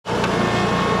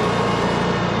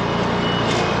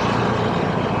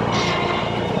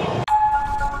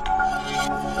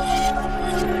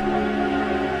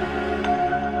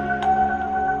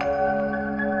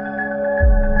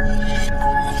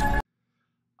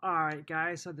Alright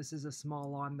guys, so this is a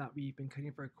small lawn that we've been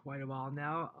cutting for quite a while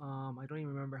now. I don't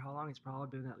even remember how long. It's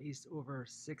probably been at least over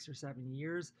 6 or 7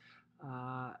 years.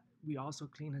 We also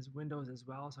clean his windows as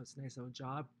well, so it's a nice little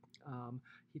job.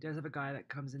 He does have a guy that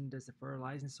comes in and does the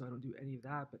fertilizing, so I don't do any of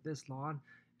that. But this lawn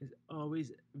is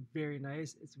always very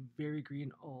nice. It's very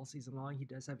green all season long. He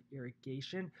does have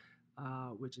irrigation,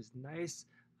 which is nice.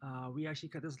 We actually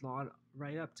cut this lawn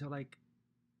right up till like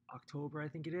October, I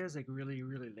think it is, like really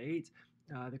late.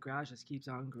 The grass just keeps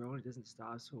on growing, it doesn't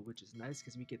stop, so which is nice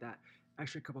because we get that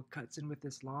extra couple cuts in with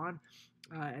this lawn.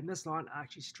 And this lawn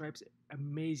actually stripes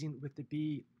amazing with the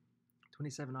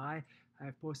B27I.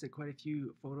 I've posted quite a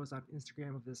few photos on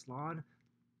Instagram of this lawn,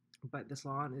 but this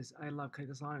lawn is, I love cutting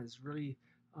this lawn. It's really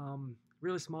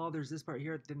really small. There's this part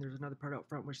here, then there's another part out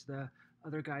front which the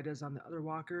other guy does on the other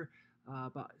walker,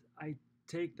 but I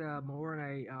take the mower and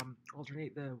I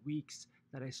alternate the weeks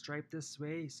that I stripe this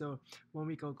way. So one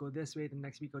week I'll go this way, the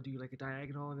next week I'll do like a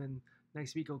diagonal, and then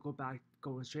next week I'll go back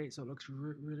going straight, so it looks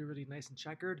really nice and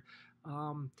checkered.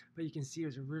 But you can see it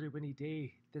was a really windy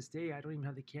day this day. I don't even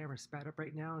have the camera sped up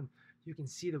right now, and you can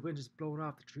see the wind just blowing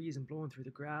off the trees and blowing through the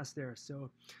grass there. So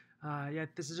yeah,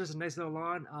 this is just a nice little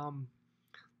lawn.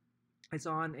 It's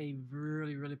on a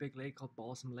really big lake called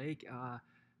Balsam Lake.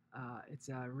 It's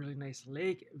a really nice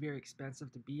lake, very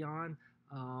expensive to be on,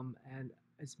 and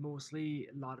it's mostly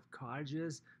a lot of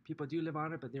cottages. People do live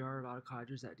on it, but there are a lot of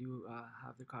cottagers that do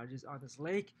have their cottages on this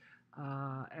lake.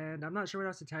 And I'm not sure what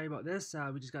else to tell you about this.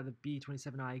 We just got the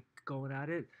B27I going at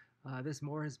it. This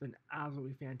mower has been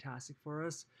absolutely fantastic for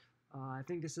us. I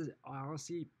think this is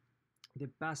honestly the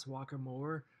best walker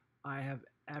mower I have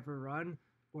ever run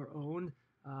or owned.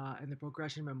 And the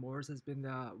progression of my mowers has been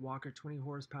the Walker 20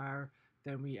 horsepower.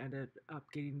 Then we ended up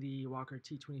getting the Walker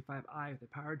T25I with the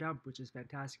power dump, which is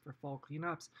fantastic for fall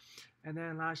cleanups. And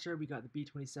then last year we got the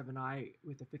B27I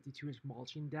with the 52-inch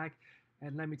mulching deck.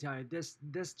 And let me tell you, this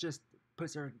just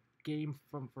puts our game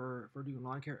for doing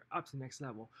lawn care up to the next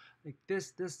level. Like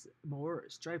this mower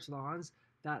stripes lawns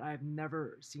that I've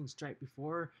never seen striped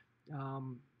before.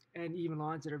 And even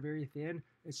lawns that are very thin,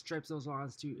 it stripes those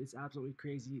lawns too. It's absolutely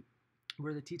crazy.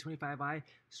 Where the T25I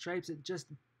stripes it just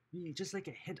like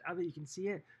a hint of it, you can see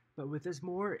it, but with this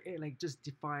mower it like just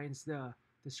defines the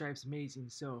stripes amazing.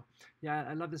 So yeah,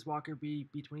 I love this walker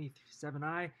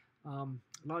B27I. A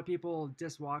lot of people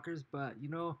diss walkers, but you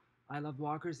know, I love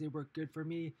walkers. They work good for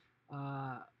me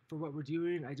for what we're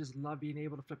doing. I just love being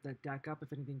able to flip that deck up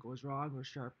if anything goes wrong, or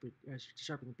sharpen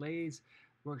the blades.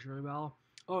 Works really well.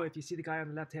 Oh, if you see the guy on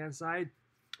the left hand side,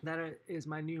 that is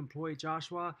my new employee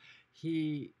Joshua.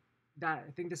 I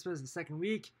think this was the second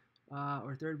week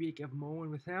or third week of mowing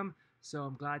with him, so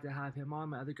I'm glad to have him on.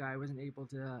 My other guy wasn't able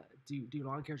to do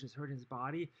lawn care, just hurting his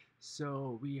body,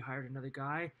 so we hired another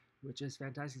guy, which is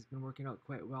fantastic. It's been working out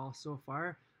quite well so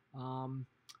far.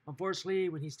 Unfortunately,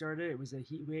 when he started, it was a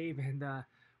heat wave, and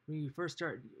when you first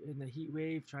start in the heat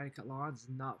wave, trying to cut lawns is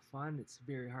not fun. It's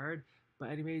very hard. But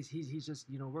anyways, he's just,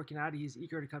 you know, working out. He's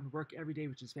eager to come to work every day,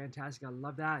 which is fantastic. I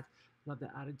love that. Love the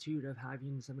attitude of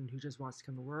having someone who just wants to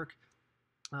come to work.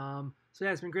 So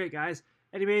yeah, it's been great, guys.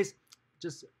 Anyways,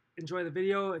 just enjoy the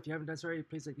video. If you haven't done so already,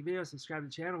 please like the video, subscribe to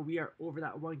the channel. We are over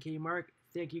that 1K mark.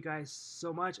 Thank you guys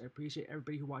so much. I appreciate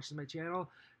everybody who watches my channel.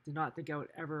 Did not think I would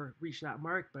ever reach that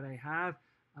mark, but I have.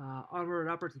 Onward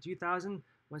and upward to 2,000.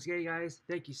 Once again, guys,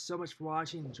 thank you so much for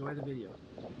watching. Enjoy the video.